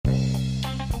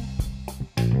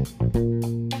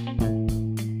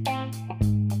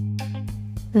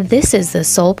This is the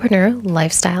Soulpreneur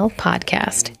Lifestyle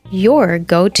Podcast, your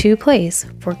go-to place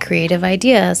for creative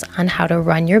ideas on how to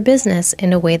run your business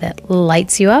in a way that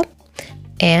lights you up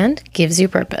and gives you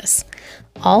purpose,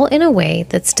 all in a way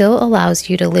that still allows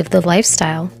you to live the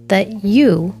lifestyle that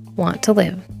you want to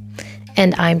live.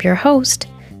 And I'm your host,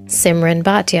 Simran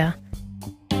Bhatia.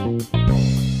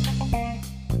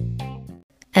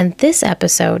 And this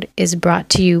episode is brought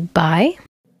to you by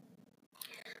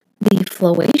the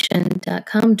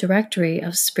Flowation.com directory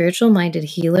of spiritual-minded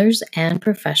healers and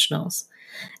professionals.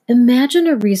 Imagine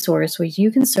a resource where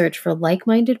you can search for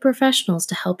like-minded professionals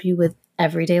to help you with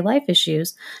everyday life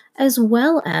issues, as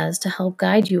well as to help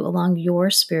guide you along your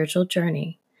spiritual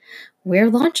journey. We're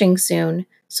launching soon,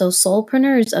 so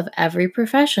soulpreneurs of every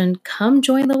profession, come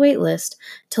join the waitlist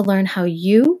to learn how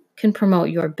you can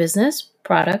promote your business,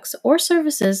 products, or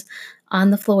services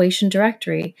on the Flowation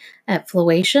directory at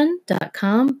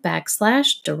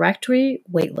flowation.com/directory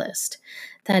waitlist.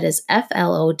 That is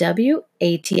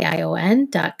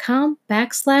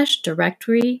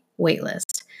flowation.com/directory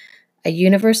waitlist. A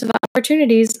universe of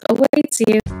opportunities awaits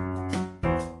you.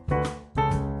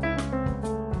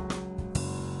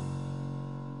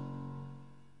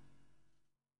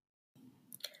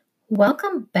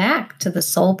 Welcome back to the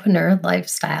Soulpreneur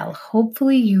Lifestyle.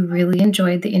 Hopefully you really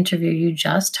enjoyed the interview you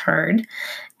just heard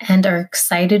and are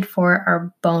excited for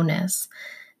our bonus.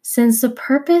 Since the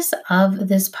purpose of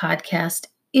this podcast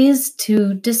is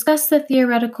to discuss the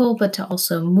theoretical, but to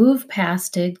also move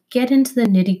past it, get into the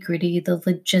nitty-gritty, the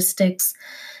logistics,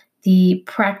 the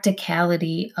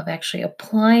practicality of actually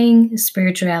applying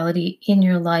spirituality in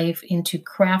your life into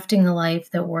crafting a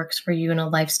life that works for you and a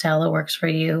lifestyle that works for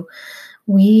you,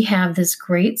 we have this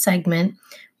great segment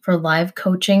for live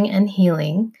coaching and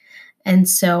healing. And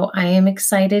so I am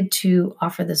excited to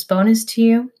offer this bonus to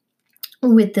you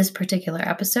with this particular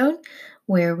episode,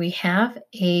 where we have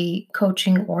a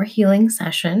coaching or healing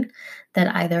session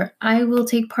that either I will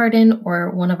take part in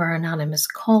or one of our anonymous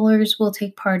callers will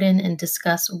take part in and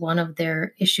discuss one of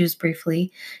their issues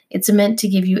briefly. It's meant to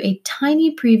give you a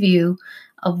tiny preview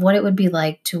of what it would be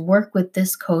like to work with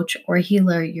this coach or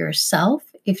healer yourself,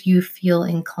 if you feel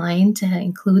inclined to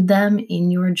include them in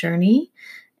your journey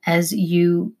as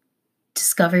you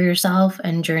discover yourself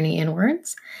and journey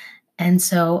inwards. And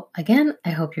so, again,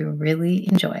 I hope you really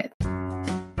enjoy it.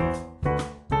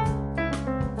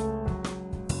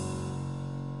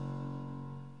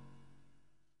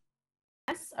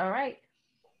 Yes, all right.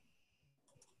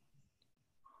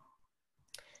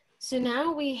 So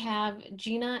now we have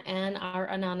Gina, and our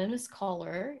anonymous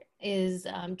caller is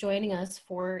joining us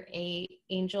for a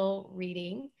angel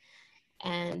reading.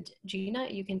 And Gina,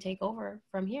 you can take over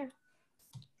from here.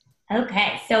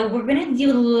 Okay, so we're going to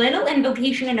do a little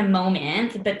invocation in a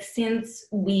moment, but since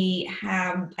I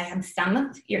have some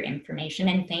of your information,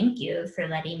 and thank you for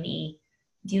letting me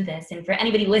do this. And for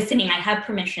anybody listening, I have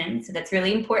permission, so that's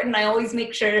really important. I always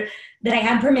make sure that I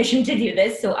have permission to do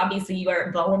this, so obviously you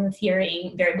are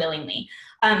volunteering very willingly.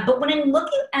 But when I'm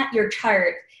looking at your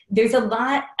chart, there's a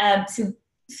lot of, so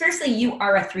firstly, you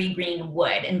are a 3 green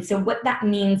wood, and so what that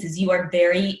means is you are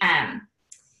very,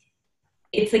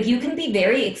 it's like you can be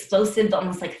very explosive,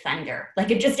 almost like thunder. Like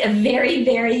it's just a very,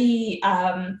 very,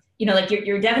 like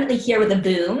you're definitely here with a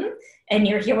boom and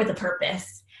you're here with a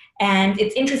purpose. And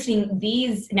it's interesting,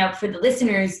 now for the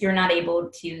listeners, you're not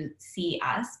able to see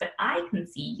us, but I can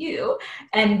see you.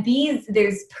 And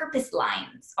there's purpose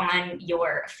lines on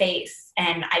your face.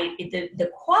 And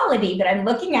the quality that I'm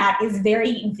looking at is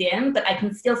very dim, but I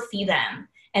can still see them.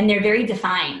 And they're very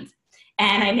defined.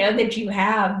 And I know that you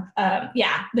have,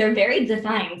 they're very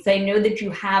defined. So I know that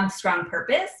you have strong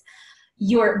purpose.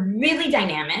 You're really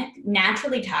dynamic,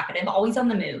 naturally talkative, always on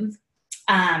the move.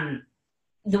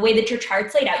 The way that your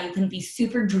chart's laid out, you can be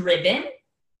super driven,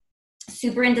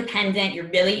 super independent. You're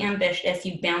really ambitious.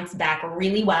 You bounce back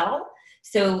really well.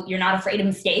 So you're not afraid of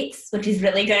mistakes, which is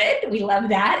really good. We love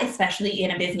that, especially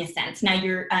in a business sense. Now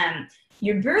your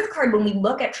birth card, when we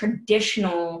look at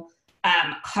traditional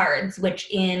cards, which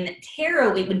in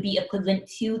tarot, it would be equivalent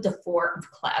to the 4 of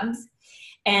clubs.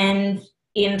 And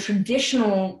in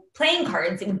traditional playing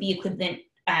cards, it would be equivalent,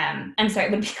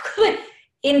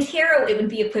 in tarot, it would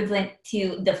be equivalent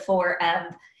to the 4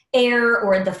 of air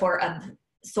or the 4 of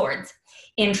swords.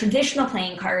 In traditional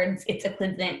playing cards, it's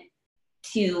equivalent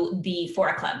to the 4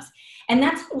 of clubs. And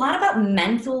that's a lot about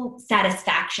mental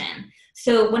satisfaction.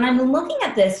 So when I'm looking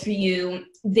at this for you,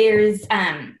 there's,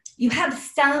 you have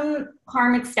some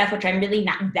karmic stuff, which I'm really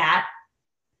not that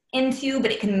into,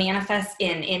 but it can manifest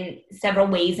in several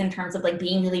ways in terms of like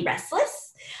being really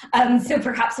restless. So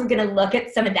perhaps we're going to look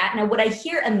at some of that. Now, what I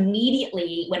hear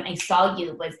immediately when I saw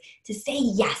you was to say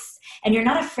yes, and you're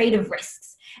not afraid of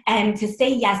risks, and to say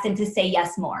yes and to say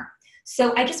yes more.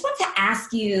 So I just want to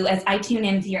ask you, as I tune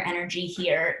into your energy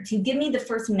here, to give me the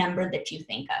first number that you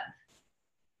think of.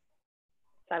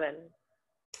 7.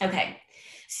 Okay.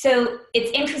 So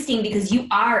it's interesting because you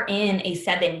are in a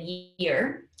 7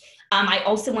 year. I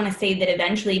also want to say that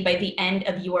eventually by the end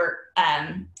of your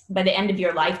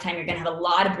lifetime, you're going to have a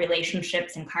lot of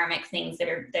relationships and karmic things that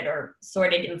are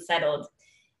sorted and settled.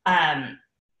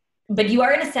 But you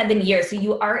are in a 7 year, so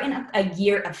you are in a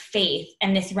year of faith,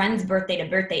 and this runs birthday to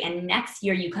birthday. And next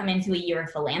year you come into a year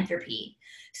of philanthropy.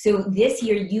 So this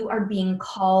year you are being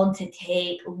called to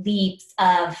take leaps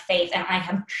of faith, and I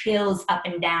have chills up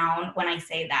and down when I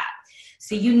say that.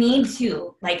 So you need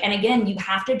to, and again, you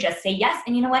have to just say yes.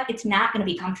 And you know what? It's not going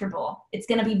to be comfortable. It's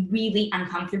going to be really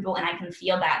uncomfortable, and I can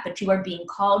feel that, but you are being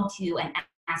called to and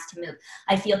asked to move.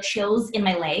 I feel chills in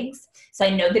my legs. So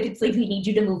I know that it's like, we need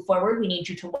you to move forward. We need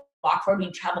you to walk forward, we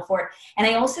need to travel forward. And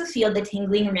I also feel the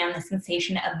tingling around the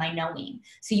sensation of my knowing.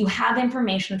 So you have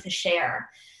information to share.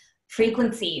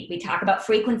 Frequency, we talk about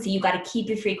frequency. You got to keep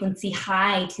your frequency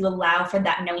high to allow for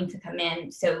that knowing to come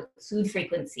in. So food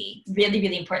frequency, really,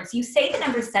 really important. So you say the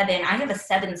number 7. I have a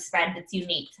 7 spread that's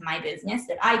unique to my business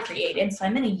that I created. So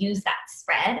I'm going to use that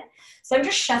spread. So I'm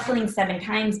just shuffling 7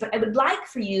 times, but I would like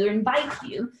for you, invite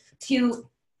you to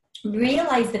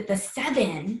realize that the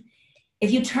 7,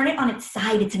 if you turn it on its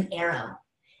side, it's an arrow.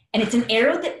 And it's an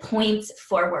arrow that points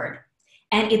forward.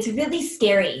 And it's really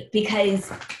scary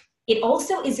because it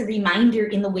also is a reminder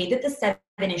in the way that the 7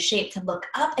 is shaped to look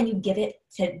up, and you give it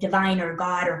to divine or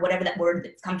God or whatever that word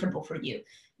that's comfortable for you.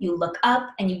 You look up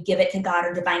and you give it to God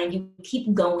or divine, and you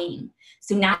keep going.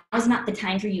 So now is not the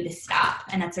time for you to stop.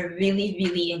 And that's a really,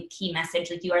 really key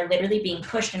message. Like, you are literally being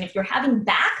pushed. And if you're having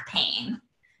back pain,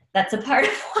 that's a part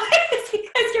of why. It's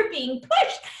because you're being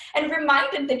pushed and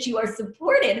reminded that you are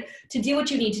supported to do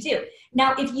what you need to do.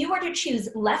 Now, if you were to choose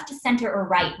left, center, or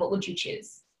right, what would you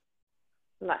choose?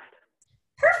 Left.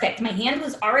 Perfect. My hand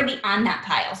was already on that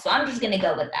pile, so I'm just going to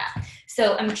go with that.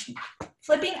 So I'm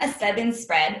flipping a 7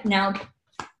 spread. Now,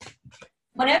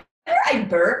 whenever I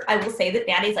burp, I will say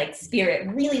that is like spirit,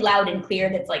 really loud and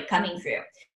clear, that's like coming through.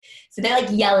 So they're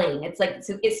like yelling. It's like,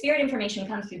 so spirit information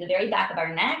comes through the very back of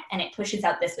our neck and it pushes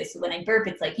out this way. So when I burp,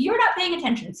 it's like, you're not paying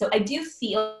attention. So I do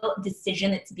feel a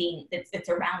decision that's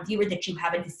around you, or that you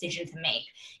have a decision to make.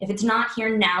 If it's not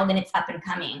here now, then it's up and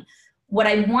coming. What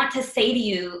I want to say to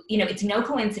you, it's no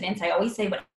coincidence. I always say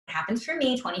what happens for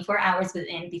me 24 hours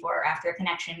within, before or after a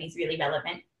connection is really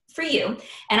relevant for you.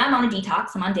 And I'm on a detox.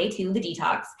 I'm on day 2 of the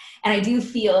detox. And I do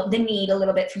feel the need a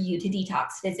little bit for you to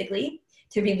detox physically,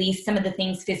 to release some of the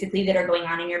things physically that are going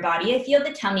on in your body. I feel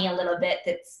the tummy a little bit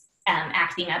that's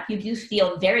acting up. You do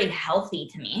feel very healthy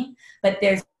to me, but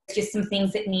there's just some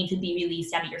things that need to be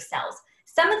released out of your cells.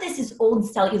 Some of this is old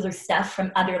cellular stuff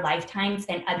from other lifetimes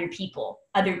and other people,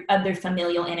 other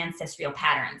familial and ancestral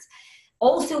patterns.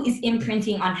 Also is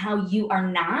imprinting on how you are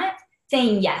not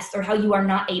saying yes, or how you are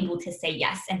not able to say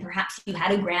yes. And perhaps you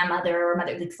had a grandmother or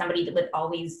mother, like somebody that would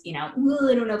always, I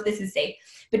don't know if this is safe,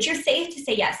 but you're safe to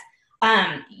say yes.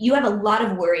 You have a lot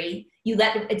of worry.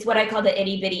 It's what I call the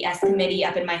itty bitty S committee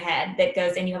up in my head that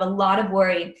goes, and you have a lot of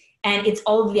worry. And it's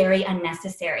all very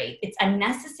unnecessary. It's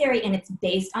unnecessary, and it's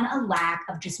based on a lack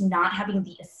of just not having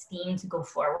the esteem to go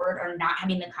forward, or not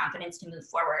having the confidence to move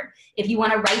forward. If you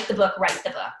want to write the book, write the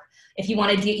book. If you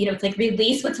want to do, it's like,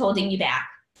 release what's holding you back.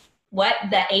 What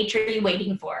the H are you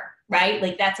waiting for, right?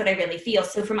 Like, that's what I really feel.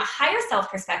 So from a higher self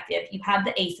perspective, you have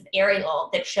the Ace of Ariel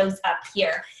that shows up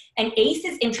here. And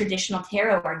aces in traditional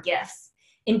tarot are gifts.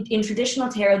 In traditional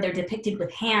tarot, they're depicted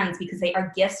with hands because they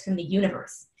are gifts from the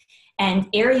universe. And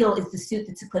Ariel is the suit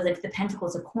that's equivalent to the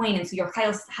pentacles, a coin. And so your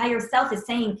higher self is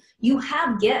saying, you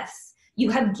have gifts.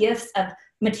 You have gifts of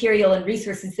material and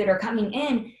resources that are coming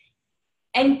in.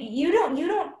 And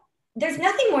there's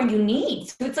nothing more you need.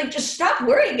 So it's like, just stop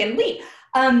worrying and leave.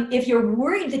 If you're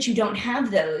worried that you don't have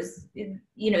those,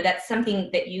 that's something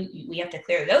that we have to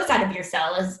clear those out of your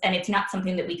cells. And it's not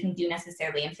something that we can do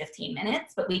necessarily in 15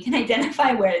 minutes, but we can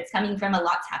identify where it's coming from. A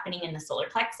lot's happening in the solar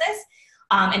plexus.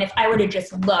 And if I were to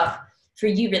just look for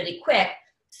you really quick,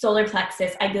 solar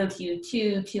plexus, I go to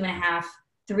 2, 2.5,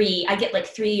 3. I get like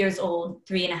 3 years old,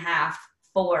 3.5,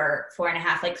 4,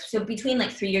 4.5. Like, so between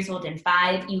like 3 years old and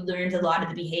 5, you learned a lot of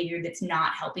the behavior that's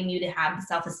not helping you to have the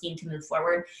self-esteem to move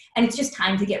forward. And it's just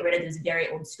time to get rid of those very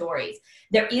old stories.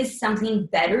 There is something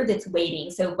better that's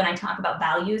waiting. So when I talk about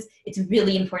values, it's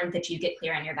really important that you get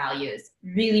clear on your values.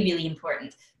 Really, really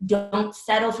important. Don't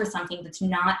settle for something that's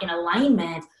not in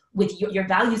alignment with your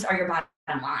values are your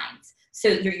bottom lines. So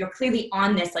you're clearly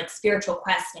on this like spiritual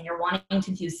quest and you're wanting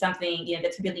to do something, you know,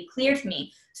 that's really clear to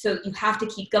me. So you have to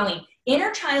keep going.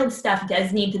 Inner child stuff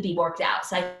does need to be worked out.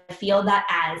 So I feel that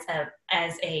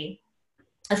as a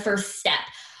first step.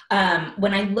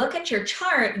 When I look at your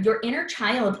chart, your inner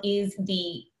child is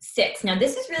the 6. Now,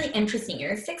 this is really interesting.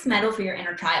 You're a 6 metal for your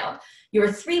inner child. You're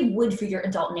a 3 wood for your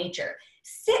adult nature.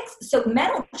 6, so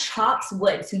metal chops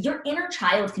wood. So your inner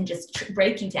child can just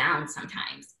break you down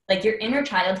sometimes. Like your inner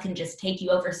child can just take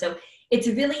you over. So it's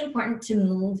really important to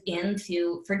move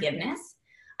into forgiveness.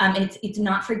 And it's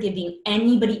not forgiving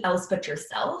anybody else but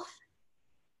yourself.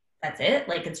 That's it.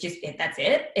 Like, it's just, that's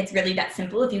it. It's really that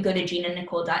simple. If you go to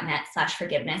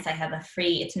ginanicole.net/forgiveness, I have a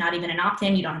free, it's not even an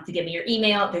opt-in. You don't have to give me your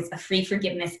email. There's a free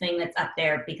forgiveness thing that's up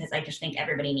there because I just think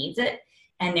everybody needs it.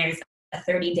 And there's a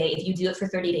 30-day, if you do it for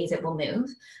 30 days, it will move.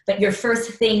 But your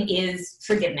first thing is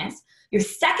forgiveness. Your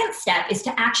second step is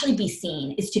to actually be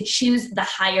seen, is to choose the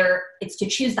higher, it's to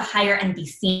choose the higher and be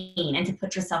seen and to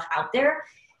put yourself out there.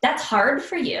 That's hard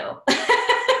for you.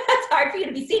 That's hard for you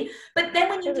to be seen. But then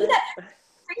when you do that,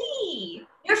 free.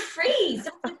 You're free.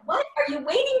 So like, what are you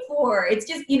waiting for? It's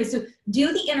just, you know, so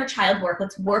do the inner child work.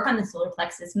 Let's work on the solar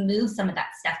plexus, move some of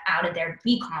that stuff out of there,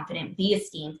 be confident, be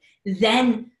esteemed,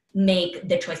 then make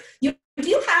the choice. You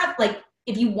do have, like,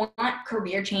 if you want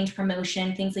career change,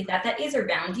 promotion, things like that, that is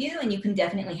around you, and you can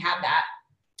definitely have that.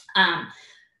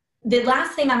 The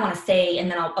last thing I want to say, and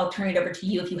then I'll turn it over to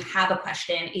you if you have a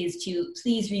question, is to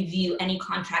please review any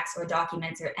contracts or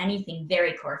documents or anything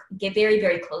very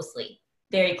closely.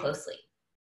 Very closely.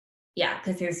 Yeah,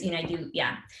 because there's, you know,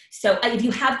 yeah. So if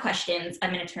you have questions,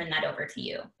 I'm going to turn that over to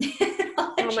you.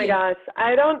 Oh my gosh.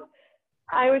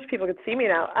 I wish people could see me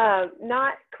now.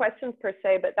 Not questions per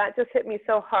se, but that just hit me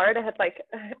so hard. I had like,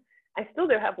 I still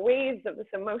do have waves of this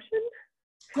emotion.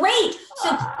 Great. So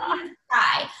please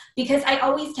cry, because I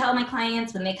always tell my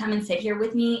clients when they come and sit here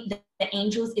with me, the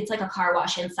angels, it's like a car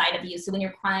wash inside of you. So when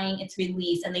you're crying, it's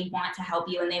release, and they want to help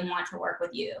you and they want to work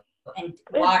with you. And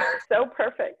water. It's so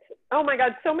perfect. Oh my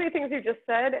God, so many things you just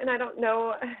said, and I don't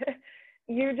know.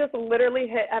 You just literally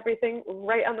hit everything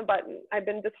right on the button.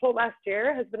 This whole last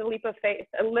year has been a leap of faith.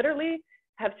 I literally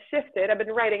have shifted. I've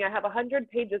been writing. I have 100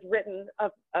 pages written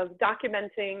of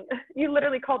documenting. You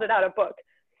literally called it out, a book.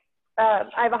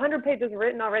 I have 100 pages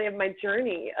written already of my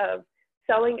journey of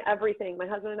selling everything. My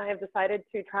husband and I have decided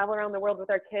to travel around the world with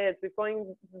our kids.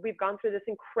 We've gone through this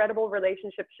incredible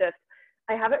relationship shift.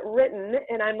 I have it written,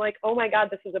 and I'm like, oh my God,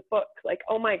 this is a book. Like,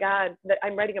 oh my God, that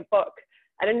I'm writing a book.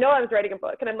 I didn't know I was writing a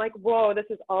book. And I'm like, whoa, this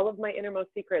is all of my innermost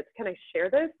secrets. Can I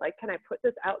share this? Like, can I put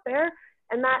this out there?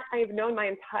 And that I've known my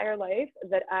entire life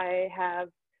that I have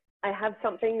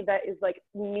something that is like,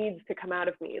 needs to come out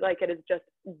of me. Like, it is just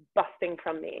busting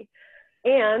from me.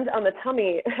 And on the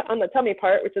tummy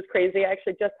part, which is crazy, I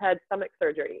actually just had stomach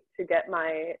surgery to get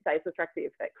my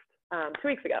disostrective fixed 2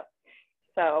 weeks ago.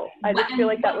 So I just feel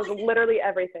like that was literally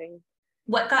everything.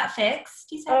 What got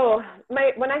fixed, you said? Oh,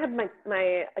 when I had my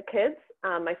kids,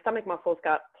 my stomach muscles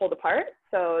got pulled apart.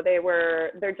 So they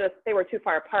were too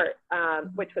far apart,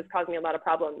 which was causing me a lot of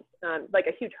problems, like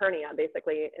a huge hernia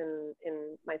basically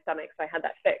in my stomach. So I had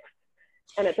that fixed,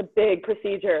 and it's a big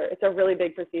procedure. It's a really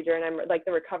big procedure. And I'm like,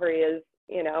 the recovery is,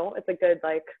 you know, it's a good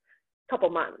like couple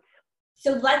months.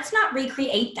 So let's not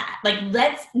recreate that. Like,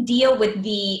 let's deal with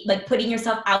the, like, putting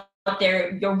yourself out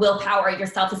there, your willpower, your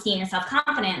self-esteem, your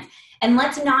self-confidence, and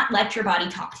let's not let your body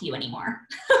talk to you anymore.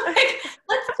 Like,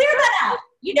 let's clear that out.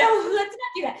 You know, let's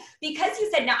not do that. Because you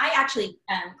said, now I actually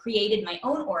created my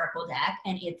own Oracle deck,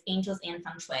 and it's Angels and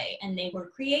Feng Shui, and they were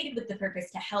created with the purpose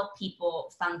to help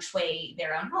people Feng Shui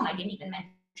their own home. I didn't even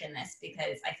mention this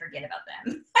because I forget about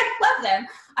them. I love them.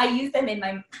 I use them in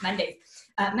my Mondays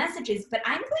messages, but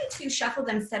I'm going to shuffle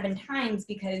them 7 times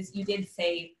because you did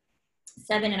say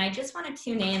 7, and I just want to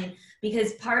tune in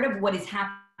because part of what is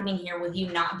happening here with you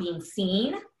not being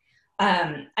seen,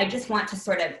 I just want to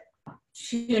sort of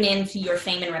tune into your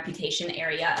fame and reputation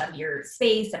area of your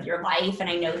space, of your life. And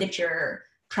I know that you're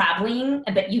traveling,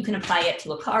 but you can apply it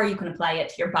to a car, you can apply it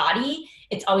to your body.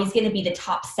 It's always going to be the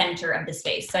top center of the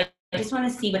space. So I just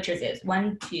want to see what yours is.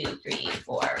 1, 2, 3,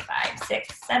 4, 5,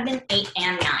 6, 7, 8,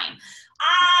 and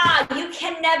 9. You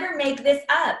can never make this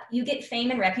up. You get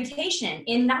fame and reputation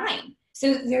in 9.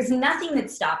 So there's nothing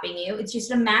that's stopping you. It's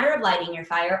just a matter of lighting your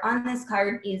fire. On this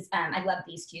card is, I love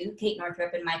these two, Kate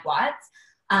Northrup and Mike Watts.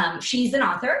 She's an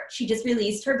author. She just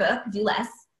released her book, Do Less,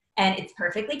 and it's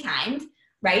perfectly kind,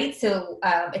 right? So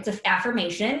it's an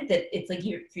affirmation that it's like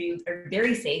you are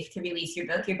very safe to release your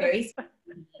book. You're very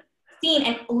seen.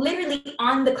 And literally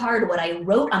on the card, what I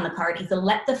wrote on the card is to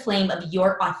let the flame of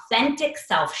your authentic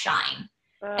self shine.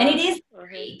 And it is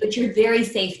scary, but you're very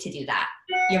safe to do that.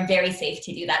 You're very safe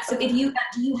to do that. So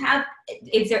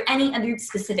is there any other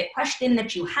specific question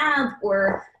that you have,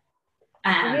 or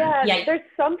there's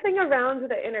something around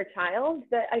the inner child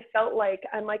that I felt like,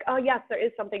 I'm like, oh yes, there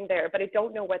is something there, but I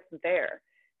don't know what's there.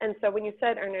 And so when you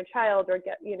said inner child, or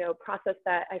process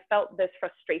that, I felt this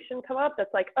frustration come up.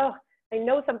 That's like, oh, I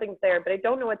know something's there, but I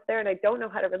don't know what's there, and I don't know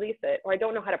how to release it, or I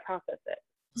don't know how to process it.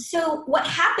 So what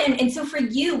happened, and so for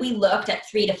you, we looked at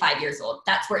 3 to 5 years old.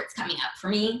 That's where it's coming up for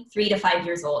me, 3 to 5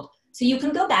 years old. So you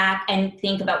can go back and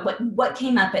think about what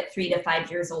came up at 3 to 5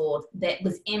 years old that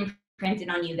was imprinted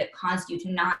on you, that caused you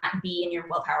to not be in your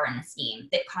willpower and esteem,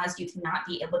 that caused you to not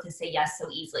be able to say yes so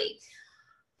easily.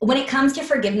 When it comes to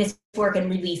forgiveness work and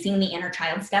releasing the inner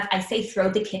child stuff, I say throw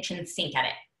the kitchen sink at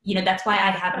it. That's why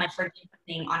I have my forgiveness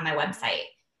thing on my website.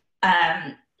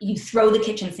 You throw the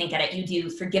kitchen sink at it. You do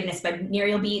forgiveness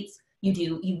binaural beats.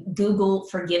 You Google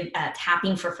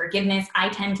tapping for forgiveness. I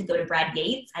tend to go to Brad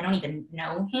Yates. I don't even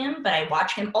know him, but I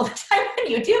watch him all the time on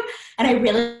YouTube, and I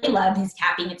really love his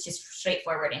tapping. It's just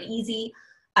straightforward and easy.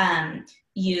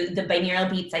 The binaural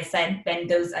beats, I said, then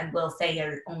those I will say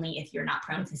are only if you're not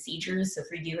prone to seizures. So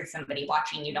for you or somebody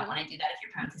watching, you don't want to do that if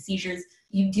you're prone to seizures.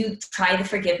 You do try the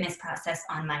forgiveness process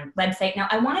on my website. Now,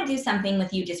 I want to do something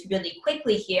with you just really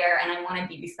quickly here, and I want to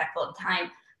be respectful of time,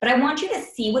 but I want you to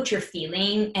see what you're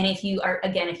feeling. And if you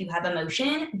have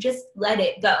emotion, just let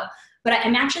it go. But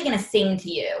I'm actually going to sing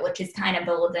to you, which is kind of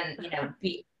bold and,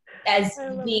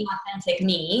 being authentic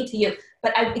me to you.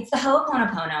 But it's the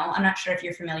Ho'oponopono. I'm not sure if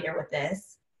you're familiar with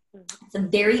this. It's a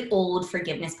very old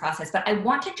forgiveness process, but I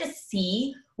want to just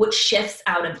see what shifts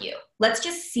out of you. Let's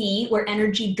just see where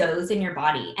energy goes in your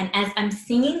body. And as I'm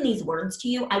singing these words to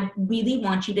you, I really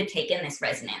want you to take in this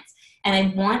resonance. And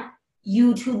I want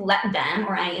you to let them,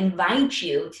 or I invite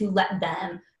you to let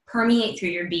them permeate through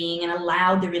your being and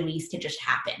allow the release to just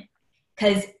happen.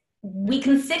 Because we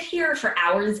can sit here for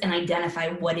hours and identify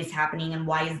what is happening and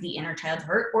why is the inner child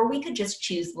hurt, or we could just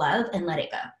choose love and let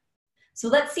it go. So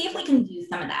let's see if we can do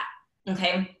some of that,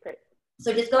 okay? Great.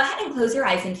 So just go ahead and close your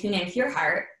eyes and tune into your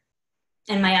heart.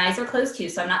 And my eyes are closed too,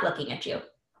 so I'm not looking at you.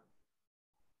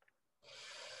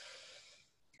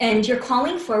 And you're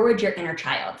calling forward your inner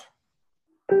child.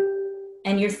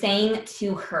 And you're saying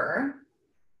to her,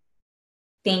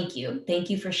 thank you. Thank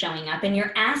you for showing up. And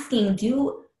you're asking,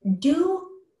 do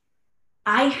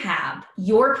I have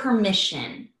your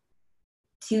permission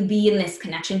to be in this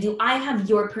connection? Do I have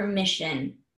your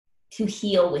permission to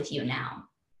heal with you now?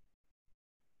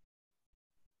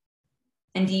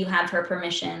 And do you have her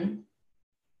permission?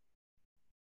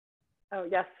 Oh,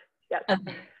 yes.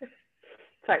 Okay.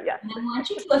 Sorry, yes. And I want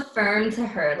you to affirm to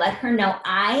her, let her know,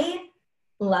 I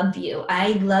love you.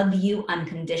 I love you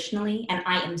unconditionally. And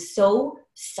I am so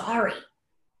sorry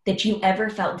that you ever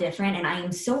felt different. And I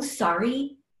am so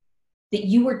sorry that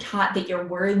you were taught that your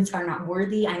words are not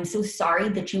worthy. I'm so sorry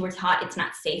that you were taught it's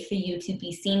not safe for you to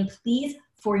be seen. Please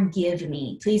forgive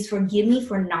me. Please forgive me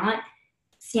for not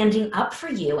standing up for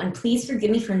you. And please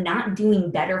forgive me for not doing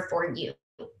better for you.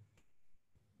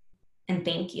 And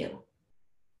thank you.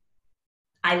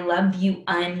 I love you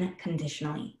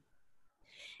unconditionally.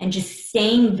 And just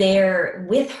staying there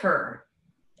with her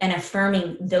and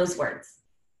affirming those words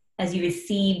as you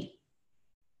receive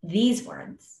these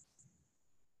words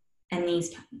and these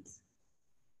tones.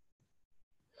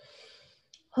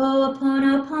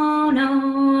 Ho'oponopono,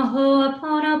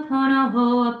 ho'oponopono,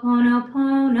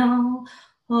 ho'oponopono,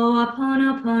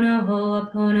 ho'oponopono,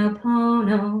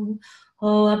 ho'oponopono,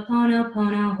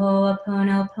 ho'oponopono,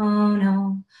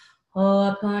 ho'oponopono,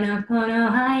 ho'oponopono.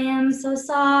 I am so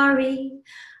sorry.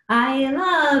 I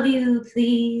love you.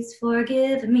 Please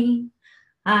forgive me.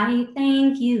 I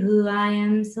thank you. I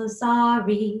am so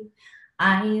sorry.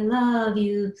 I love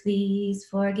you. Please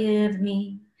forgive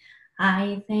me.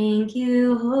 I thank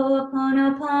you.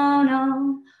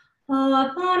 Ho'oponopono,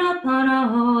 ho'oponopono,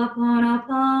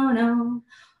 ho'oponopono,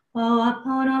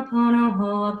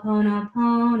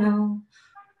 ho'oponopono,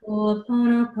 ho'oponopono,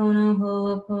 ho'oponopono,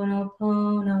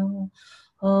 ho'oponopono,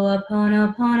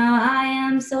 ho'oponopono. I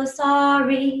am so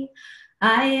sorry.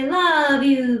 I love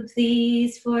you.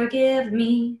 Please forgive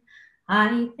me.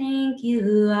 I thank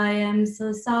you. I am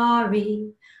so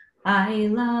sorry. I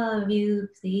love you.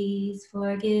 Please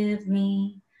forgive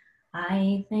me.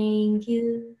 I thank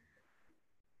you.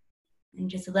 And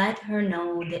just let her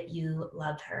know that you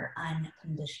love her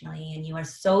unconditionally and you are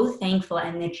so thankful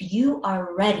and that you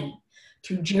are ready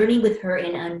to journey with her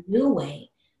in a new way,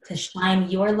 to shine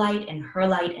your light and her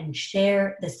light and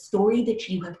share the story that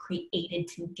you have created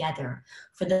together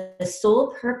for the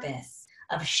sole purpose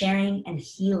of sharing and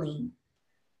healing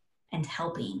and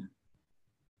helping.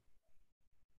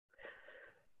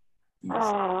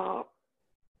 Oh,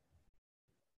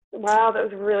 wow, that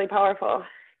was really powerful.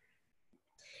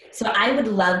 So I would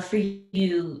love for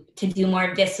you to do more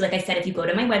of this. So like I said, if you go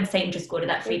to my website and just go to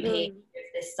that free page,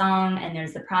 there's this song and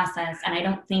there's the process. And I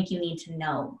don't think you need to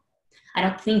know. I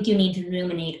don't think you need to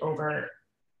ruminate over.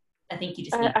 I think you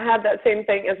just need. I had that same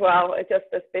thing as well. It's just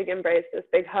this big embrace, this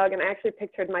big hug. And I actually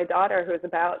pictured my daughter who's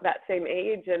about that same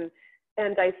age. And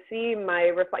I see my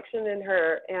reflection in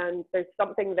her, and there's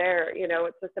something there, you know,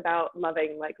 it's just about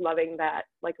loving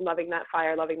that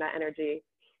fire, loving that energy.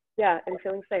 Yeah, and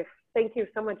feeling safe. Thank you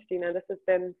so much, Gina. This has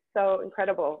been so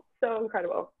incredible. So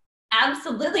incredible.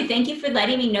 Absolutely. Thank you for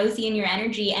letting me nosy in your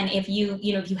energy. And if you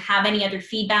have any other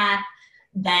feedback,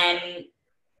 then,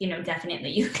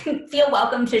 definitely you can feel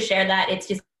welcome to share that. It's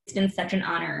been such an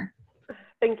honor.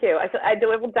 Thank you. I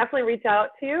will definitely reach out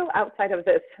to you outside of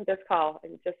this call,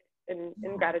 and just in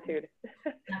gratitude.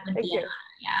 That would be an honor.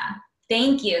 Yeah.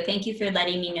 Thank you. Thank you for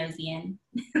letting me nosy in.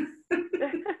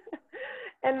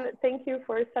 And thank you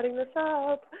for setting this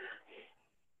up.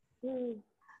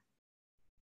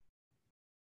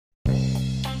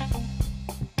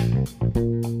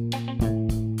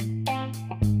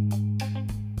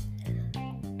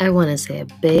 I want to say a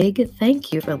big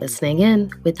thank you for listening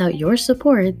in. Without your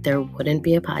support, there wouldn't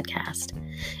be a podcast.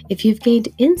 If you've gained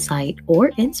insight or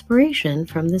inspiration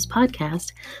from this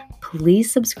podcast,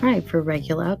 please subscribe for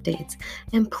regular updates,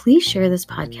 and please share this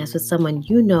podcast with someone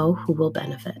you know who will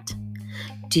benefit.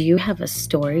 Do you have a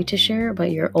story to share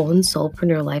about your own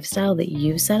soulpreneur lifestyle that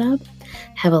you've set up?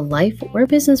 Have a life or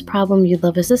business problem you'd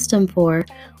love a system for?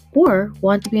 Or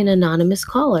want to be an anonymous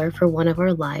caller for one of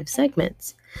our live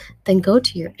segments? Then go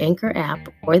to your Anchor app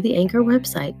or the Anchor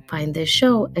website, find this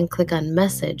show, and click on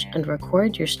Message and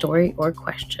record your story or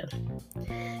question.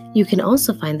 You can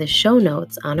also find the show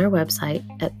notes on our website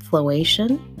at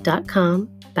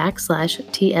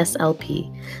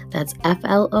flowation.com/TSLP. That's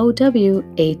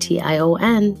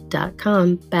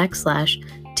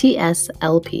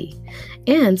FLOWATION.com/TSLP.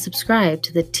 And subscribe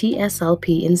to the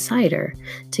TSLP Insider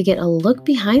to get a look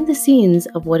behind the scenes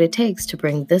of what it takes to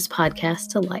bring this podcast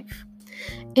to life.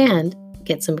 And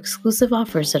get some exclusive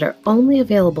offers that are only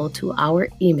available to our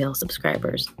email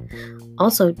subscribers.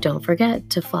 Also, don't forget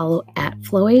to follow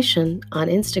 @Flowation on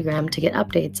Instagram to get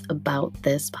updates about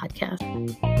this podcast.